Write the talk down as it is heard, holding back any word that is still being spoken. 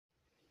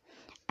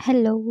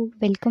Hello,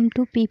 welcome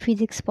to P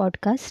Physics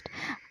podcast.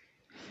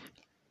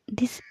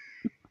 This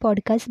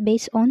podcast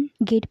based on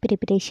GATE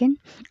preparation.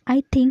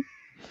 I think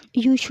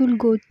you should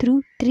go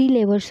through three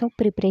levels of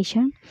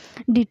preparation: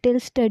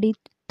 detailed study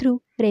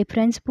through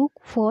reference book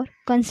for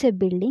concept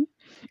building,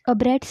 a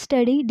breadth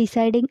study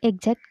deciding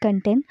exact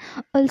content.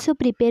 Also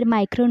prepare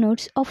micro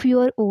notes of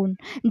your own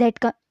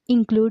that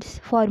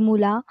includes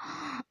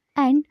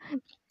and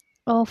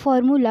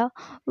formula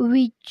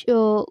which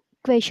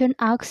question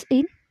asked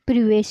in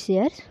previous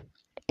years,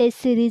 test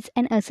series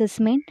and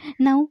assessment.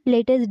 Now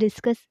let us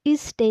discuss each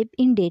step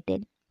in detail.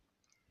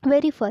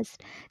 Very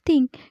first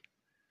thing,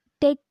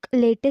 take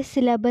latest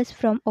syllabus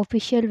from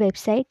official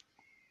website,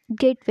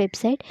 GATE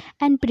website,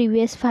 and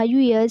previous 5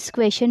 years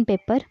question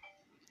paper.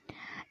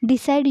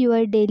 Decide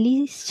your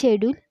daily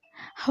schedule.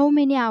 How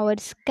many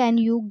hours can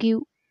you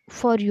give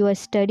for your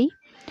study?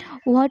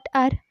 What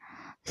are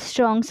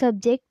strong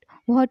subject,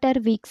 what are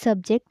weak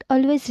subject?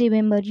 Always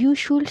remember you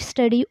should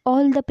study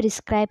all the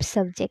prescribed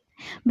subject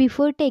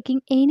before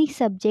taking any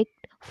subject.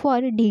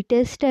 For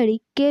detailed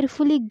study,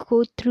 carefully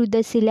go through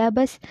the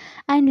syllabus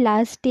and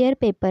last year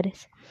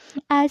papers,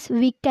 as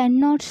we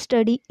cannot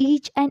study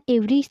each and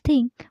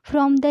everything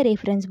from the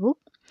reference book.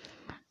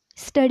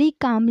 Study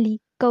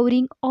calmly,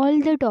 covering all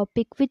the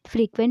topic with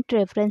frequent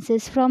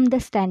references from the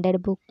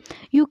standard book.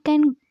 You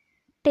can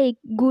take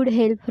good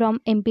help from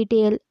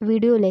NPTEL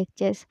video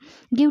lectures.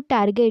 Give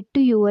target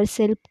to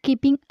yourself,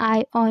 keeping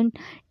eye on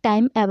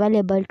time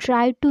available.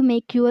 Try to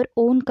make your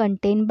own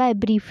content by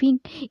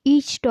briefing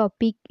each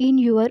topic in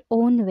your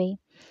own way.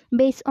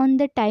 Based on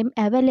the time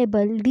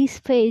available, this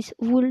phase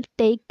will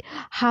take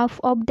half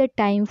of the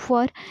time.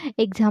 For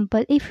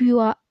example, if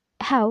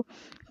have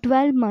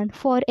 12 months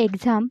for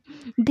exam,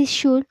 this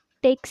should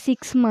take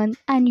 6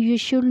 months and you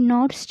should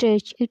not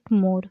stretch it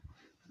more.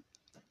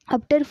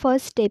 After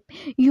first step,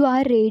 you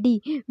are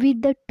ready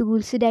with the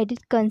tools, that is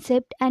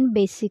concept and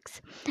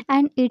basics,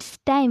 and it's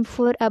time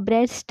for a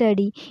broad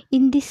study.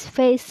 In this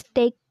phase,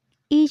 take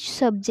each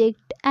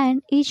subject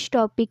and each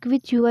topic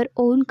with your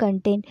own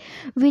content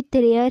with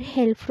rare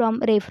help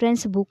from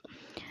reference book.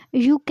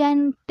 You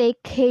can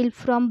take help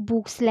from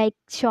books like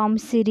Sham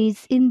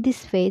series in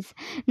this phase.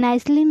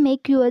 Nicely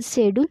make your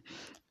schedule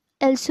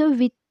also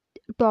with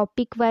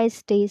topic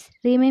wise days.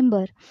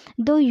 Remember,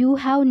 though you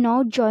have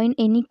not joined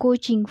any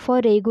coaching for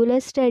regular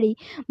study,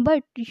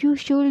 but you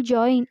should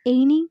join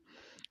any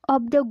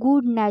of the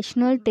good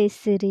national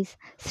test series.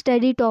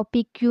 Study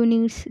topic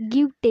units,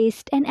 give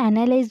test and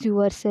analyze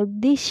yourself.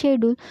 This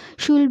schedule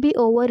should be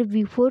over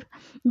before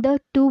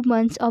the 2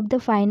 months of the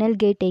final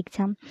GATE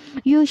exam.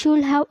 You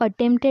should have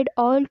attempted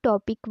all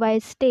topic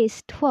wise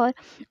tests for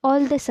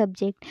all the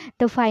subject.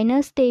 The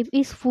final step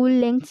is full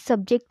length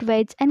subject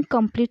wise and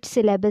complete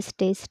syllabus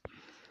test.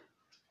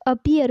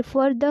 Appear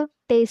for the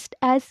test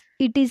as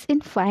it is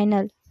in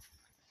final.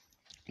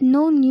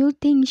 No new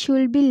thing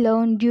should be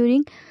learned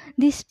during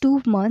these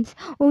 2 months,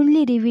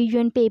 only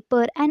revision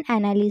paper and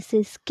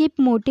analysis. Keep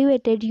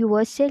motivated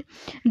yourself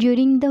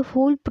during the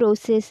whole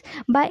process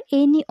by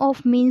any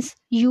of means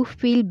you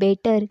feel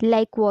better,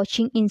 like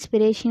watching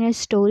inspirational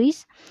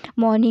stories,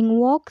 morning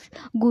walks,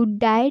 good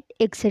diet,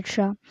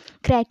 etc.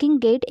 Cracking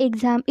GATE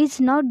exam is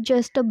not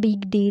just a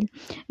big deal.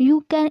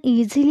 You can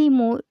easily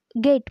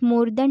get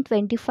more than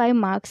 25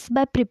 marks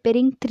by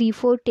preparing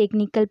 3-4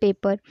 technical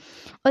paper,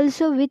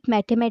 also with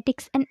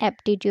mathematics and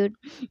aptitude.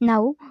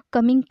 Now,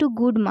 coming to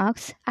good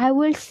marks, I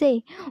will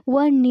say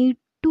one need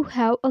to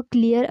have a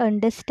clear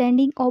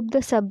understanding of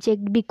the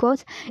subject,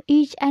 because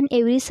each and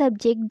every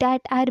subject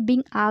that are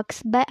being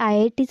asked by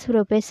IIT's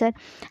professor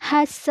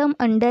has some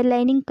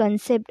underlying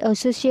concept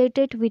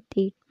associated with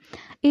it.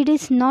 It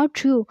is not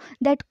true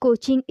that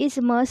coaching is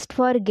must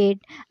for GATE.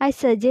 I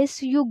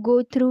suggest you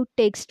go through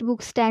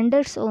textbook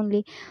standards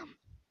only.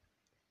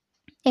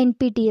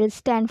 NPTEL,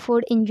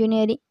 Stanford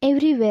Engineering,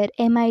 everywhere,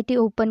 MIT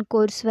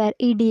OpenCourseWare,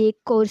 EDA,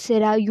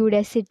 Coursera,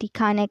 Udacity,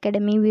 Khan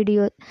Academy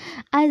videos.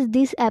 As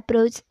this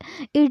approach,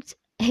 it's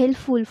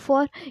helpful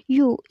for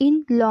you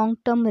in long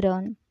term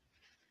run.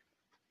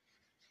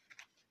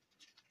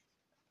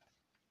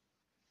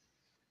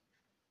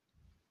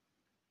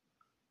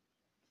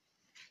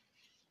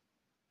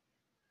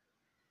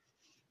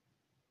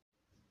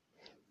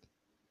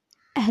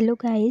 Hello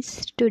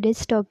guys,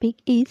 today's topic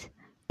is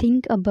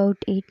think about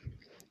it.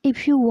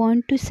 If you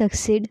want to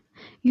succeed,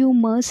 you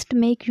must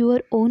make your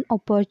own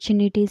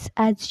opportunities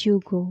as you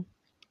go.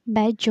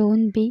 By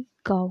John B.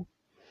 Gow.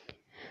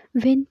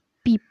 When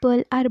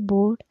people are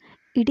bored,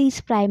 it is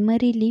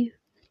primarily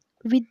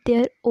with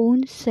their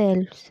own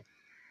selves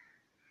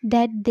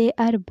that they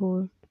are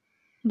bored.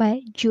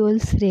 By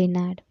Jules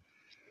Renard.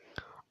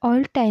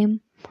 All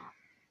time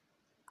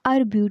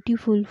are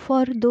beautiful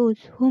for those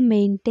who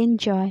maintain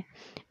joy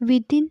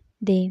within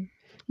them,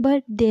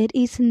 but there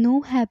is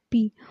no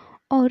happy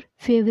or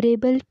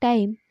favorable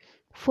time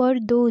for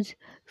those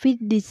with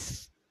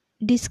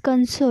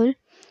disconsolate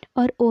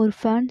or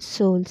orphan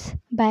souls.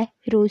 By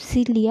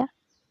Rosilia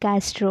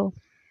Castro.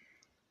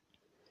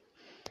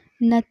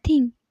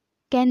 Nothing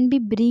can be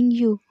bring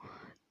you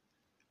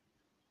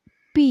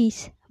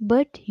peace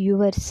but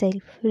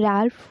yourself.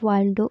 Ralph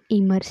Waldo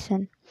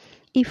Emerson.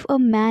 If a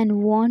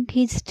man wants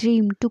his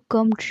dream to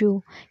come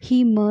true,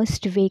 he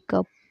must wake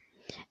up.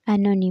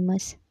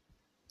 Anonymous.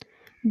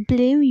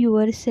 Blame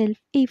yourself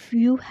if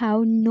you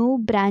have no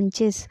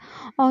branches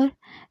or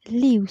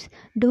leaves.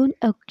 Don't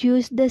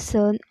accuse the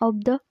sun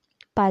of the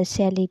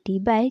partiality.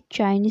 By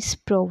Chinese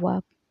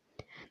proverb.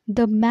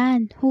 The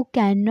man who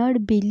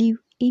cannot believe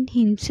in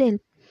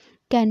himself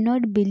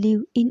cannot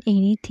believe in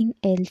anything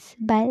else.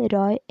 By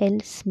Roy L.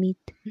 Smith.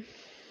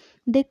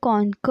 They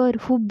conquer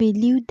who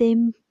believe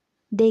them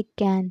they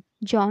can.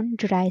 John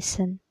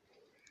Driessen.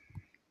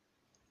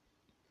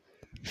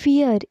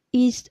 Fear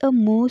is the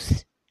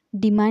most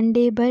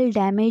demandable,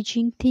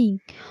 damaging thing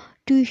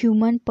to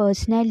human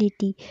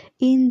personality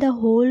in the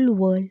whole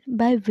world.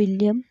 By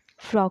William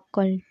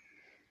Faulkner.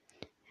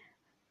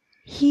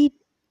 He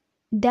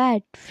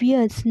that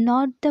fears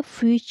not the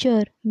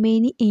future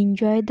may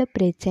enjoy the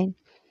present.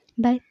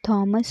 By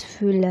Thomas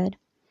Fuller.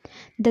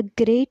 The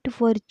great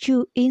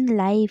virtue in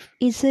life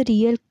is a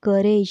real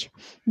courage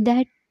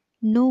that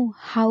know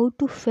how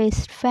to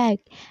face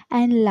fact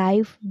and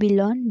life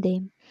beyond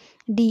them.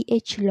 D.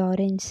 H.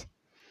 Lawrence.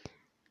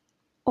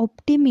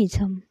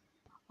 Optimism.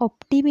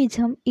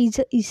 Optimism is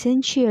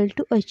essential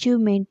to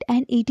achievement,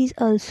 and it is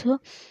also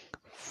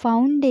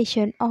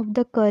foundation of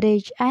the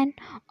courage and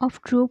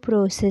of true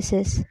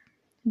processes.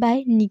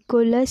 By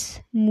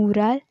Nicholas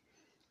Murray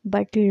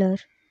Butler.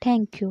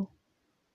 Thank you.